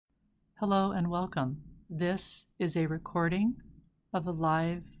Hello and welcome. This is a recording of a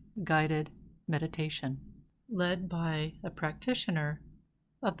live guided meditation led by a practitioner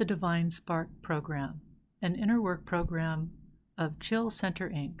of the Divine Spark program, an inner work program of Chill Center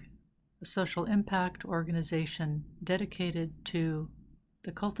Inc., a social impact organization dedicated to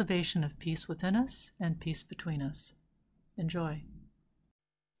the cultivation of peace within us and peace between us. Enjoy.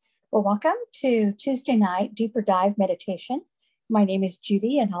 Well, welcome to Tuesday night Deeper Dive Meditation. My name is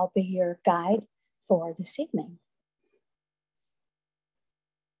Judy, and I'll be your guide for this evening.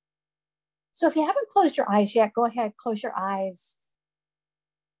 So if you haven't closed your eyes yet, go ahead, close your eyes,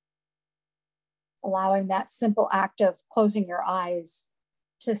 allowing that simple act of closing your eyes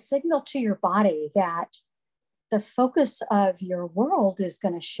to signal to your body that the focus of your world is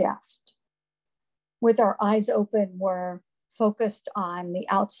going to shift. With our eyes open, we're focused on the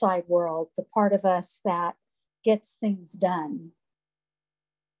outside world, the part of us that gets things done.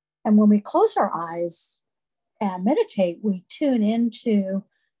 And when we close our eyes and meditate, we tune into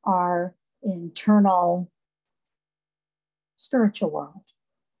our internal spiritual world.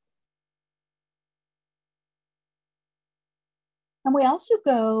 And we also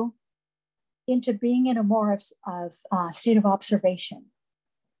go into being in a more of state of observation.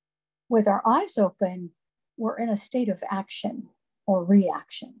 With our eyes open, we're in a state of action or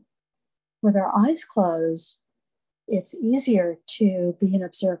reaction. With our eyes closed, it's easier to be an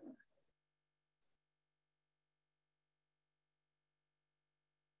observer.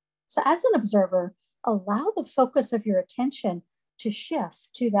 So as an observer, allow the focus of your attention to shift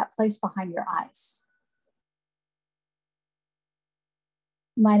to that place behind your eyes.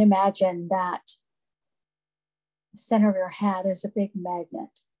 You might imagine that the center of your head is a big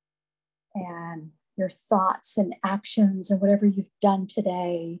magnet, and your thoughts and actions and whatever you've done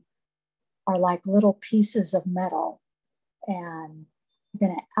today are like little pieces of metal, and you're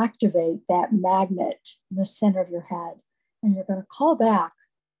going to activate that magnet in the center of your head, and you're going to call back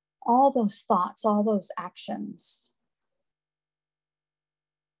all those thoughts, all those actions.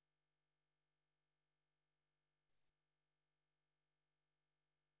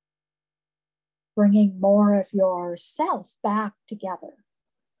 Bringing more of yourself back together.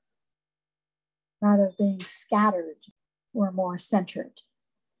 Rather than being scattered, we're more centered.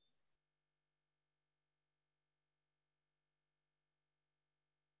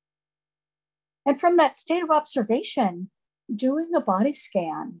 And from that state of observation, doing a body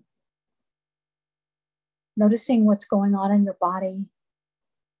scan, noticing what's going on in your body,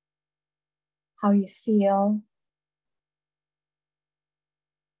 how you feel,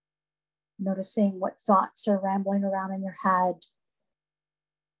 noticing what thoughts are rambling around in your head.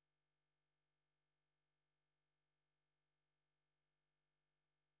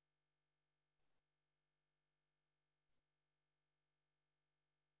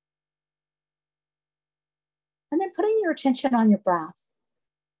 And then putting your attention on your breath.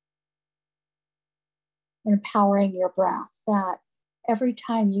 Empowering your breath, that every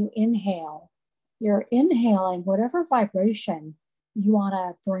time you inhale, you're inhaling whatever vibration you want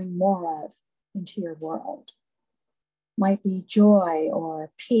to bring more of into your world. Might be joy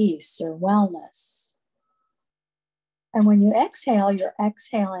or peace or wellness. And when you exhale, you're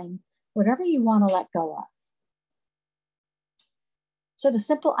exhaling whatever you want to let go of. So the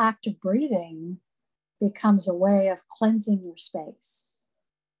simple act of breathing becomes a way of cleansing your space.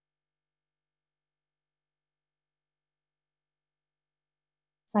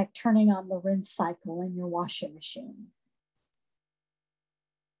 It's like turning on the rinse cycle in your washing machine.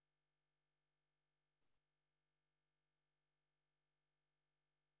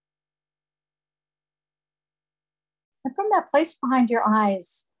 And from that place behind your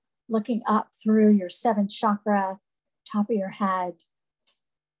eyes, looking up through your seventh chakra, top of your head,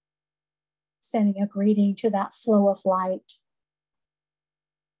 sending a greeting to that flow of light.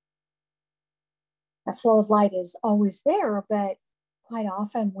 That flow of light is always there, but quite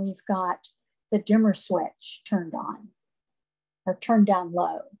often we've got the dimmer switch turned on or turned down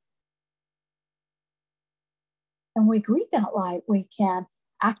low. And when we greet that light, we can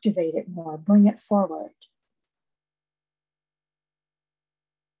activate it more, bring it forward.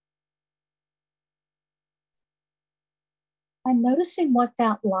 And noticing what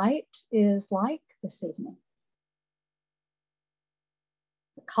that light is like this evening.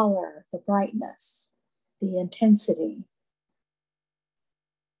 The color, the brightness, the intensity.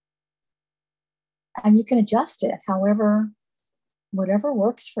 And you can adjust it however, whatever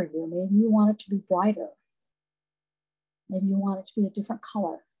works for you. Maybe you want it to be brighter. Maybe you want it to be a different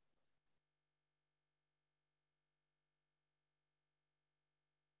color.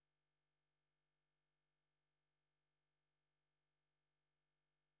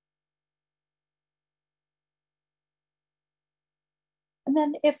 And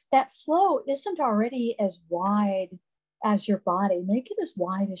then if that flow isn't already as wide as your body, make it as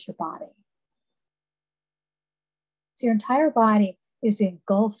wide as your body. So your entire body is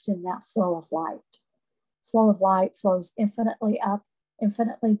engulfed in that flow of light. Flow of light flows infinitely up,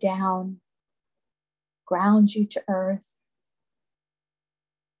 infinitely down, grounds you to earth.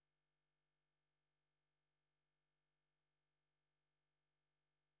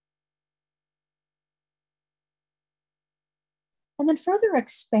 And then further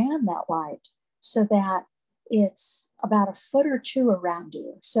expand that light so that it's about a foot or two around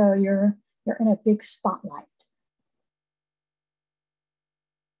you. So you're in a big spotlight.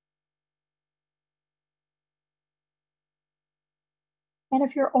 And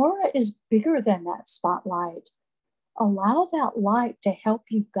if your aura is bigger than that spotlight, allow that light to help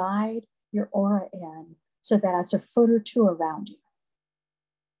you guide your aura in so that it's a foot or two around you.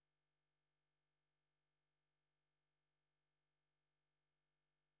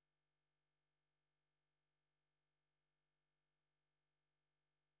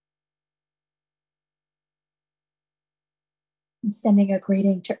 And sending a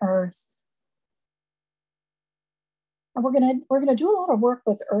greeting to Earth. And we're gonna do a lot of work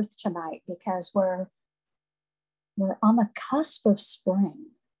with Earth tonight because we're on the cusp of spring.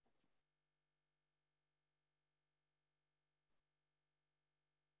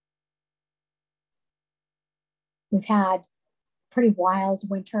 We've had pretty wild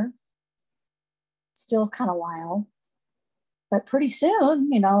winter, still kind of wild, but pretty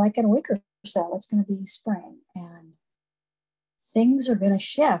soon, like in a week or so, it's going to be spring and things are going to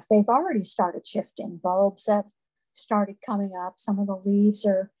shift. They've already started shifting. Bulbs have started coming up. Some of the leaves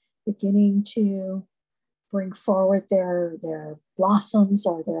are beginning to bring forward their blossoms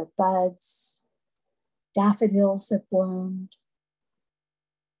or their buds. Daffodils have bloomed.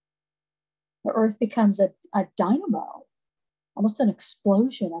 The earth becomes a dynamo, almost an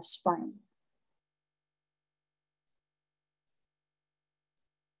explosion of spring.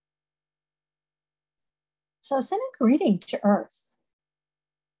 So send a greeting to Earth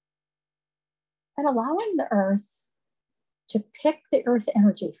and allowing the Earth to pick the Earth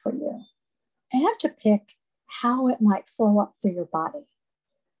energy for you and to pick how it might flow up through your body.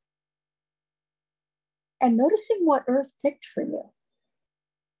 And noticing what Earth picked for you.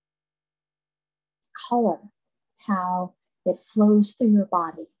 Color, how it flows through your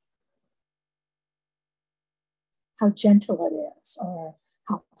body. How gentle it is or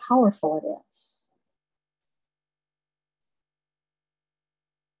how powerful it is.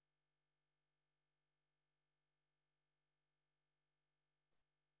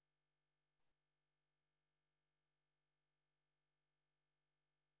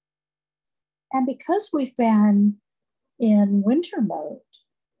 And because we've been in winter mode,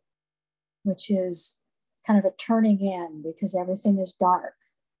 which is kind of a turning in because everything is dark,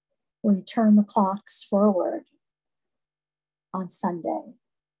 we turn the clocks forward on Sunday,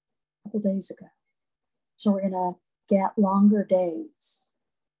 a couple days ago. So we're going to get longer days.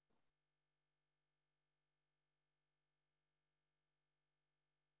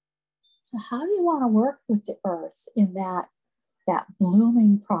 So how do you want to work with the earth in that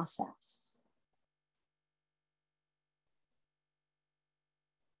blooming process?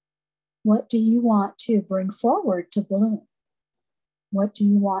 What do you want to bring forward to bloom? What do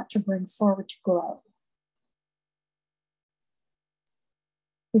you want to bring forward to grow?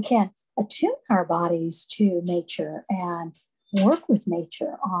 We can attune our bodies to nature and work with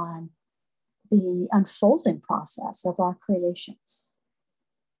nature on the unfolding process of our creations.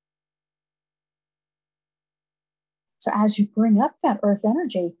 So as you bring up that earth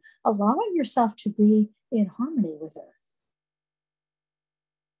energy, allowing yourself to be in harmony with earth.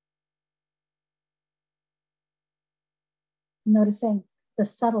 Noticing the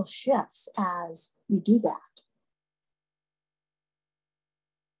subtle shifts as you do that.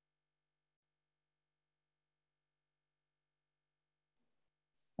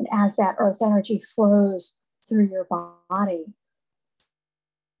 And as that earth energy flows through your body,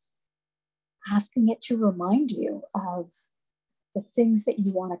 asking it to remind you of the things that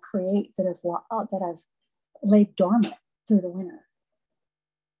you want to create that have laid dormant through the winter.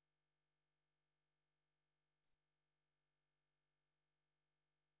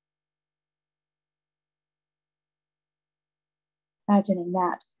 Imagining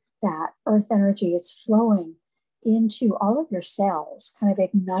that earth energy, it's flowing into all of your cells, kind of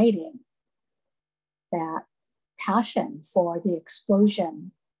igniting that passion for the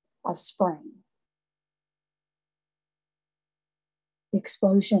explosion of spring, the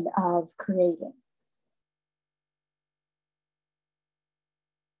explosion of creating.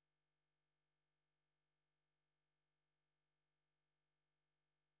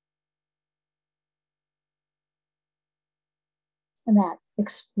 And that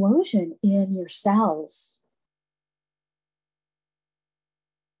explosion in your cells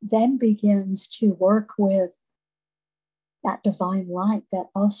then begins to work with that divine light that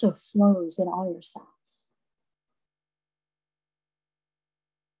also flows in all your cells.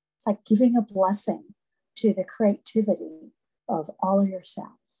 It's like giving a blessing to the creativity of all of your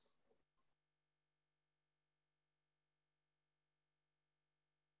cells.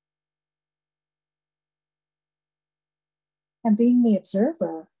 And being the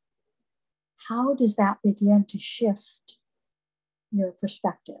observer, how does that begin to shift your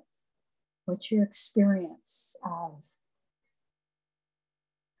perspective? What's your experience of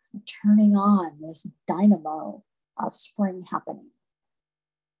turning on this dynamo of spring happening?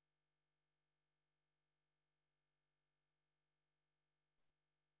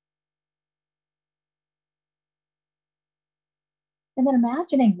 And then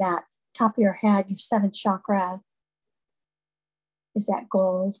imagining that top of your head, your seventh chakra is that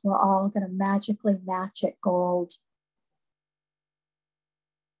gold. We're all going to magically match it gold.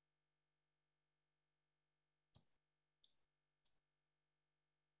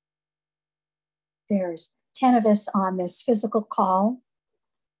 There's 10 of us on this physical call,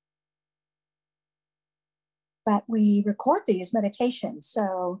 but we record these meditations.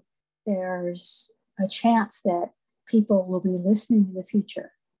 So there's a chance that people will be listening in the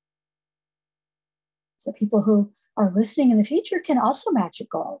future. So people who are listening in the future can also match it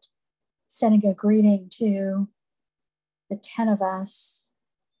gold, sending a greeting to the 10 of us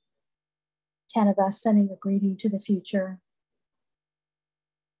sending a greeting to the future.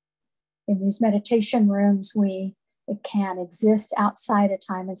 In these meditation rooms, it can exist outside of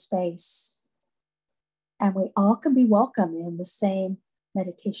time and space, and we all can be welcome in the same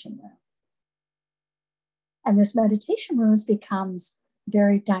meditation room. And this meditation room becomes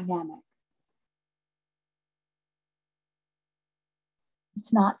very dynamic.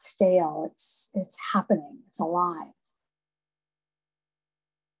 It's not stale, it's happening, it's alive.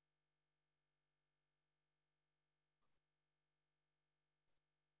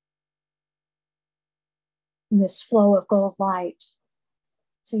 And this flow of gold light,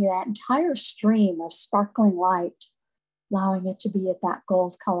 so that entire stream of sparkling light, allowing it to be at that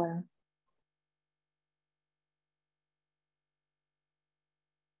gold color.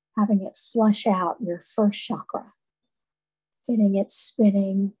 Having it flush out your first chakra, getting it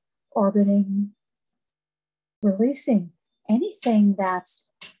spinning, orbiting, releasing anything that's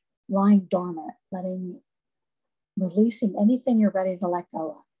lying dormant, releasing anything you're ready to let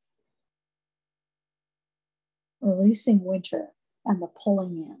go of. Releasing winter and the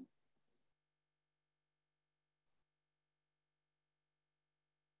pulling in.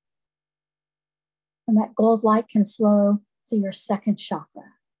 And that gold light can flow through your second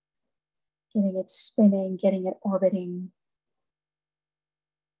chakra, getting it spinning, getting it orbiting.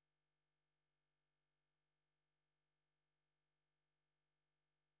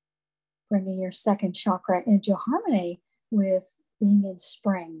 Bringing your second chakra into harmony with being in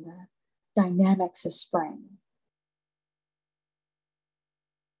spring, the dynamics of spring.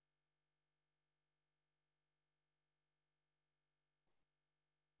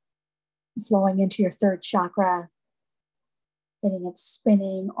 Flowing into your third chakra, getting it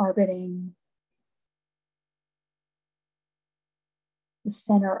spinning, orbiting. The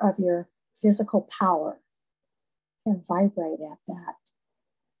center of your physical power can vibrate at that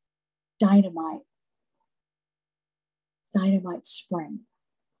dynamite spring.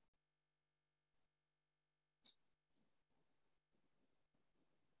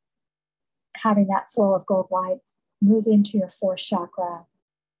 Having that flow of gold light move into your fourth chakra,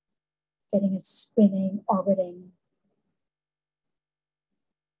 getting it spinning, orbiting.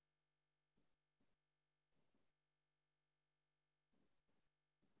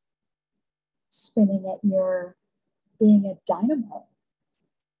 Spinning at your being a dynamo.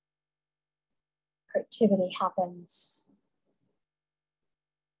 Creativity happens.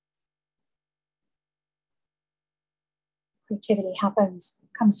 Creativity happens,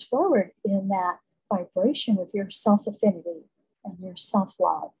 comes forward in that vibration with your self-affinity and your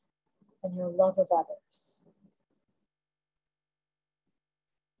self-love and your love of others.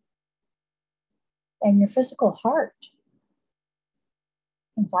 And your physical heart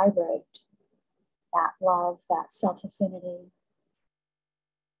can vibrate that love, that self-affinity.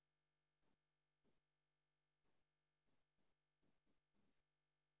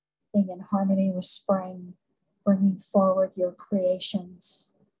 Being in harmony with spring, bringing forward your creations.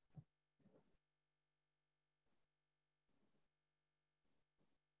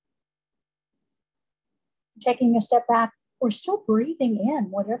 Taking a step back, we're still breathing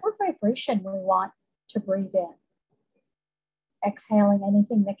in whatever vibration we want to breathe in. exhaling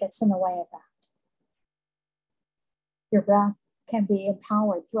anything that gets in the way of that. Your breath can be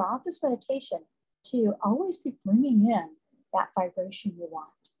empowered throughout this meditation to always be bringing in that vibration you want.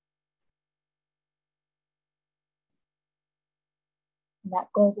 And that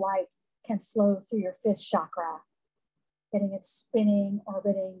gold light can flow through your fifth chakra, getting it spinning,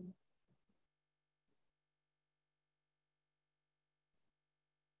 orbiting.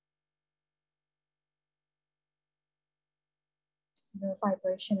 Your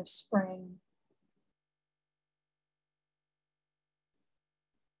vibration of spring.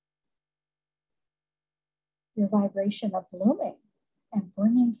 Your vibration of blooming and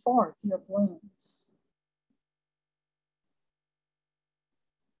bringing forth your blooms.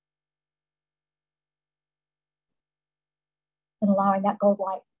 And allowing that gold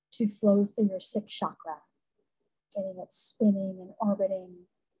light to flow through your sixth chakra, getting it spinning and orbiting.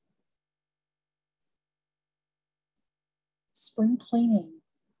 Spring cleaning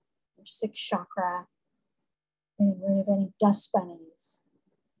your sixth chakra, getting rid of any dust bunnies,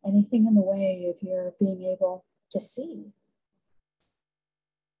 anything in the way of your being able to see.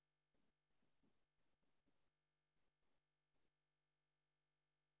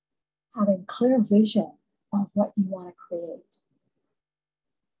 Having clear vision of what you want to create.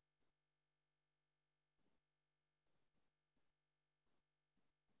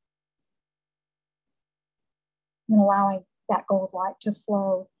 And allowing that gold light to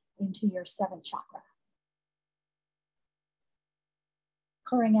flow into your seventh chakra.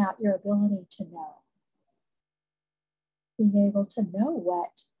 Clearing out your ability to know. Being able to know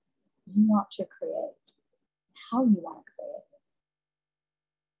what you want to create, how you want to create it.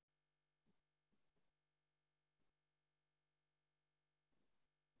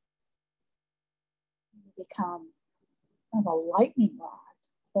 You become kind of a lightning rod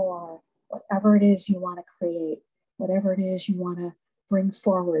for whatever it is you want to create, whatever it is you want to bring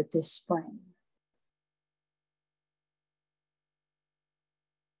forward this spring.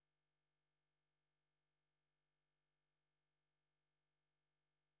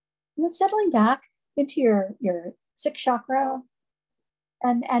 And then settling back into your sixth chakra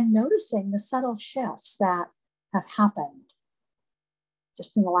and noticing the subtle shifts that have happened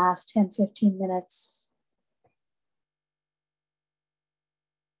just in the last 10, 15 minutes.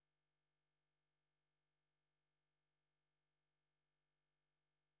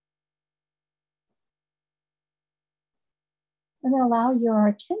 And then allow your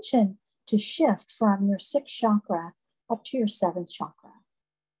attention to shift from your sixth chakra up to your seventh chakra.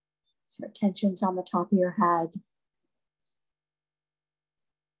 So your attention's on the top of your head.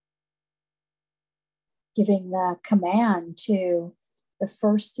 Giving the command to the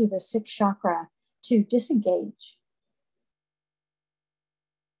first through the sixth chakra to disengage.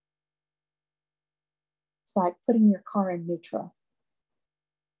 It's like putting your car in neutral.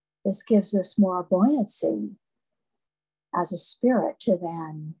 This gives us more buoyancy as a spirit to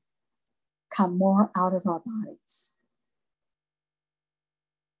then come more out of our bodies.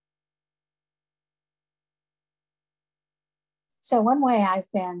 So one way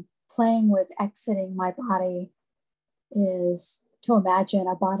I've been playing with exiting my body is to imagine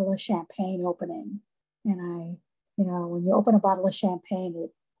a bottle of champagne opening. And when you open a bottle of champagne,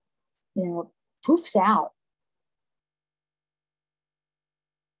 it, poofs out.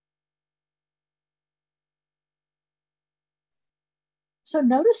 So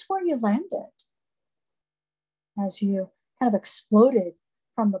notice where you landed as you kind of exploded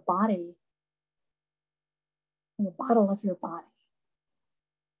from the body, from the bottle of your body.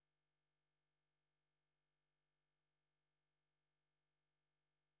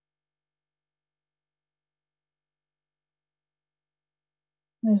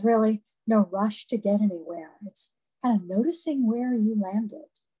 There's really no rush to get anywhere. It's kind of noticing where you landed.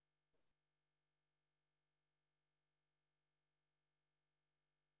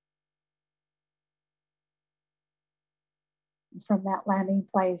 And from that landing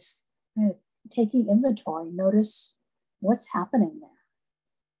place, taking inventory, notice what's happening there.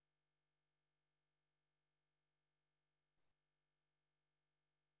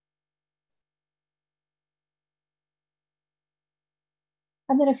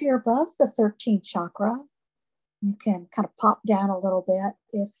 And then if you're above the 13th chakra, you can kind of pop down a little bit.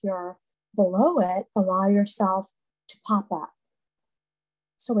 If you're below it, allow yourself to pop up.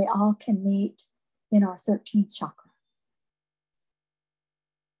 So we all can meet in our 13th chakra.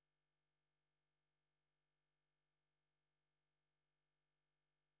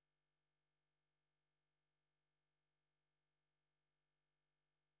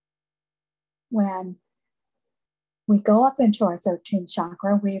 When we go up into our 13th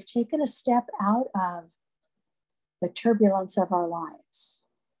chakra, we've taken a step out of the turbulence of our lives,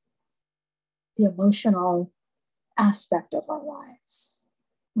 the emotional aspect of our lives,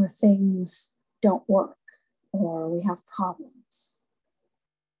 where things don't work or we have problems.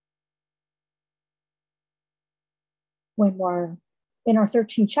 When we're in our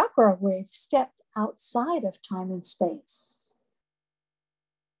 13th chakra, we've stepped outside of time and space.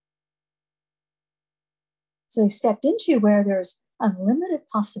 So we've stepped into where there's unlimited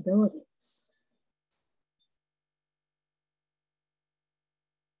possibilities.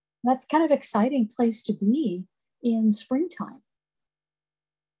 That's kind of exciting place to be in springtime.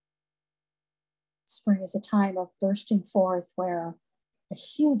 Spring is a time of bursting forth where a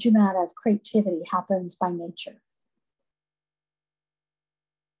huge amount of creativity happens by nature.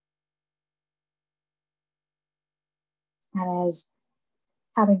 And as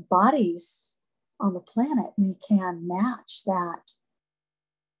having bodies on the planet, we can match that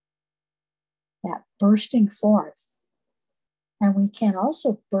bursting forth. And we can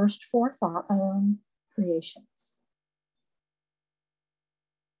also burst forth our own creations.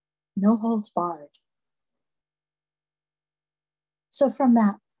 No holds barred. So from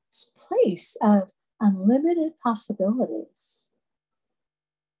that place of unlimited possibilities,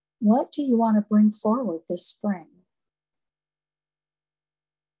 what do you want to bring forward this spring?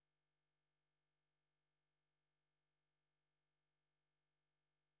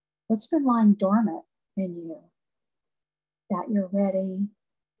 What's been lying dormant in you that you're ready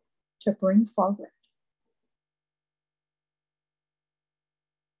to bring forward?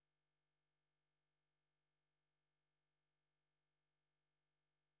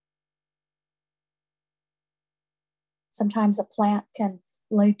 Sometimes a plant can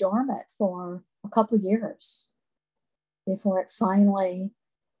lay dormant for a couple years before it finally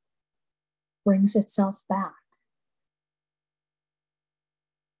brings itself back.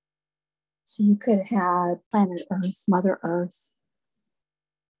 So you could have planet Earth, Mother Earth,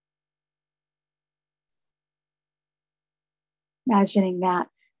 imagining that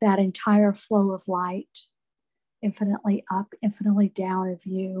entire flow of light, infinitely up, infinitely down of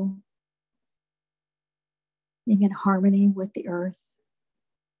you, being in harmony with the earth,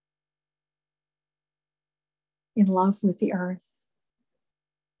 in love with the earth.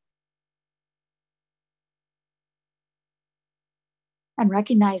 And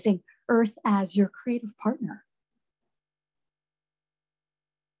recognizing earth as your creative partner.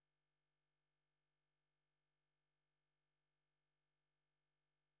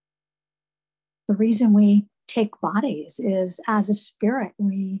 The reason we take bodies is as a spirit,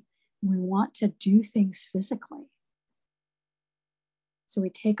 we want to do things physically. So we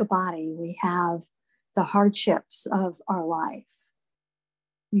take a body, we have the hardships of our life.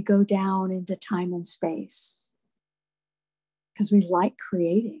 We go down into time and space because we like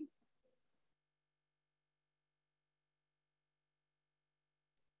creating.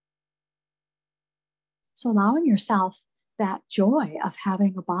 So allowing yourself that joy of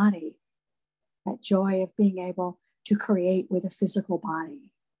having a body, that joy of being able to create with a physical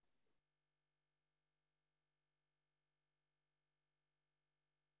body.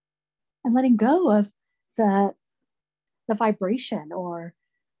 And letting go of the vibration or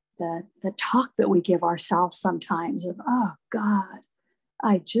the talk that we give ourselves sometimes of, oh God,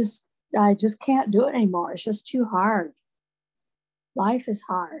 I just can't do it anymore. It's just too hard. Life is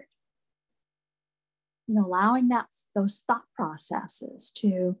hard. Allowing those thought processes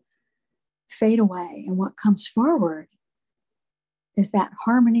to fade away. And what comes forward is that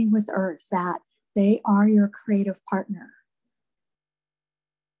harmony with earth, that they are your creative partner.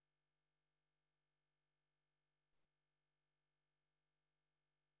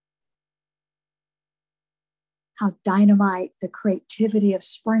 How dynamite the creativity of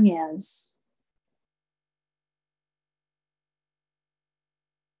spring is,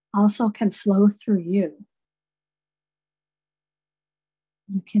 also can flow through you.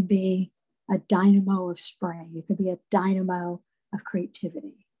 You can be a dynamo of spring. You can be a dynamo of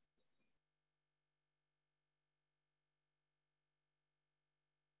creativity.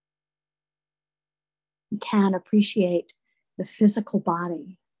 You can appreciate the physical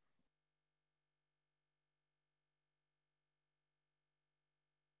body.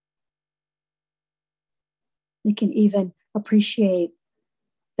 You can even appreciate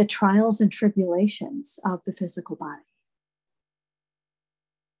the trials and tribulations of the physical body.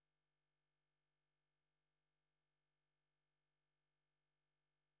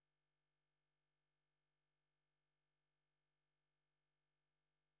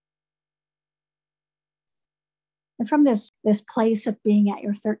 And from this place of being at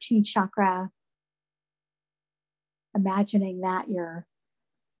your 13th chakra, imagining that your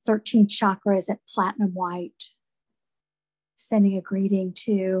 13th chakra is at platinum white, Sending a greeting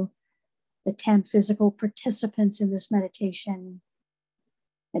to the 10 physical participants in this meditation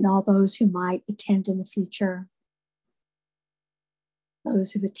and all those who might attend in the future,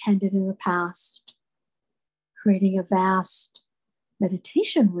 those who've attended in the past, creating a vast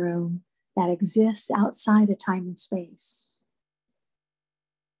meditation room that exists outside of time and space.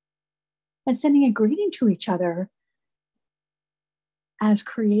 And sending a greeting to each other as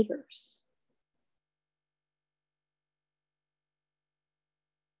creators.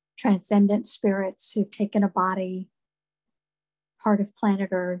 Transcendent spirits who've taken a body, part of planet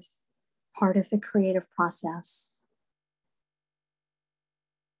Earth, part of the creative process.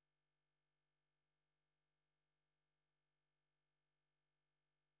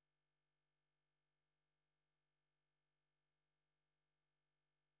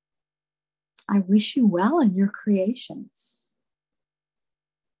 I wish you well in your creations.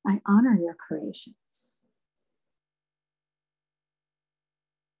 I honor your creations.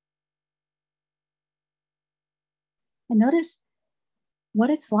 And notice what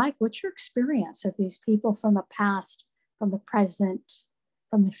it's like. What's your experience of these people from the past, from the present,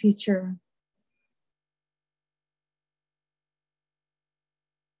 from the future?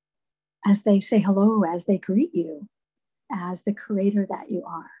 As they say hello, as they greet you, as the creator that you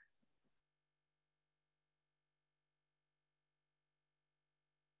are.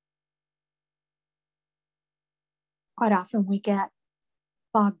 Quite often we get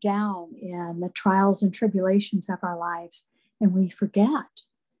bogged down in the trials and tribulations of our lives, and we forget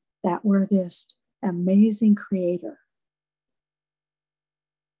that we're this amazing creator.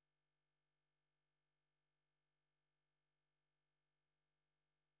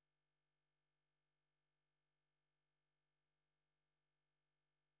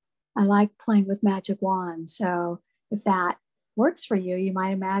 I like playing with magic wands. So if that works for you, you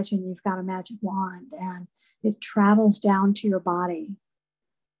might imagine you've got a magic wand and it travels down to your body,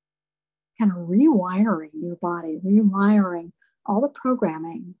 kind of rewiring your body, rewiring all the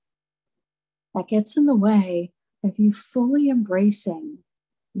programming that gets in the way of you fully embracing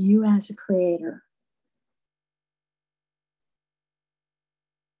you as a creator.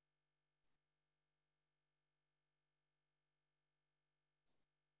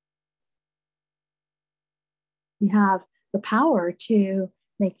 You have the power to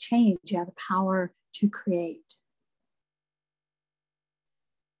make change. You have the power to create.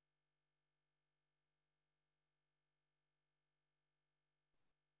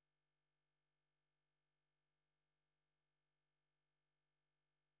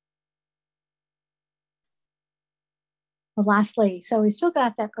 Well, lastly, so we still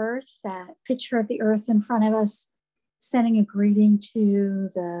got that earth, that picture of the earth in front of us, sending a greeting to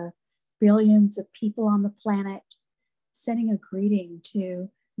the billions of people on the planet, sending a greeting to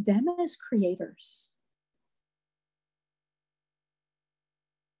them as creators.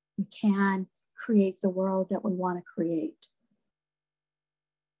 We can create the world that we want to create.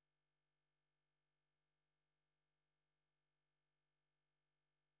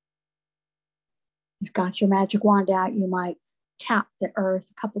 You've got your magic wand out, you might tap the earth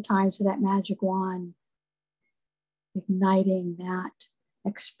a couple times with that magic wand, igniting that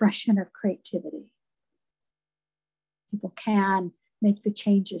expression of creativity. People can make the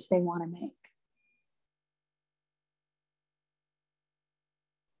changes they want to make.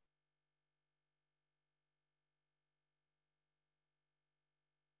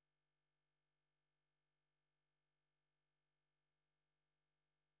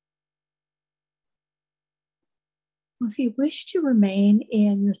 Well, if you wish to remain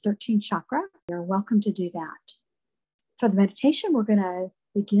in your 13th chakra, you're welcome to do that. For the meditation, we're going to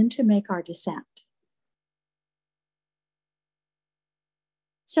begin to make our descent.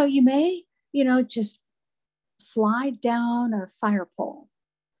 So you may, just slide down a fire pole,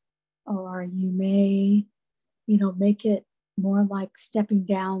 or you may, make it more like stepping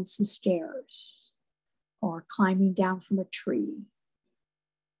down some stairs or climbing down from a tree.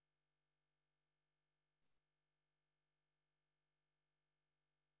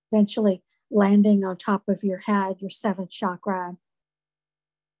 Eventually landing on top of your head, your 7th chakra,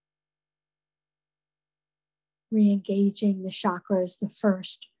 re-engaging the chakras, the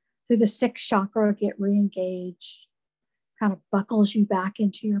first through the 6th chakra, get re-engaged, kind of buckles you back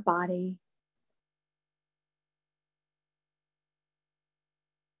into your body.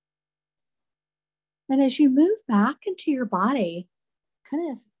 And as you move back into your body,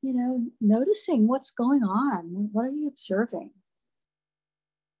 kind of, noticing what's going on. What are you observing?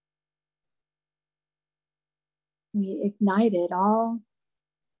 We ignited all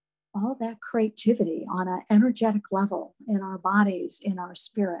that creativity on an energetic level in our bodies, in our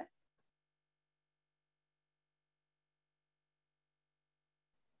spirit.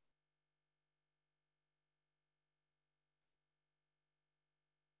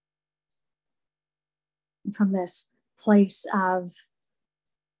 from this place of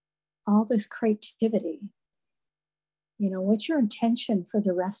all this creativity. What's your intention for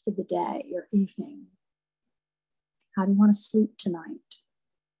the rest of the day, your evening? How do you want to sleep tonight?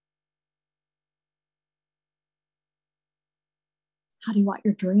 How do you want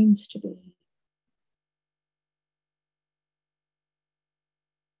your dreams to be?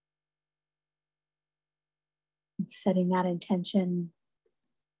 Setting that intention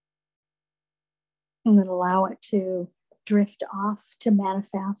and then allow it to drift off to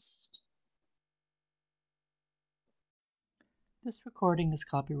manifest. This recording is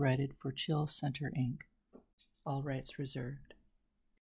copyrighted for Chill Center, Inc. All rights reserved.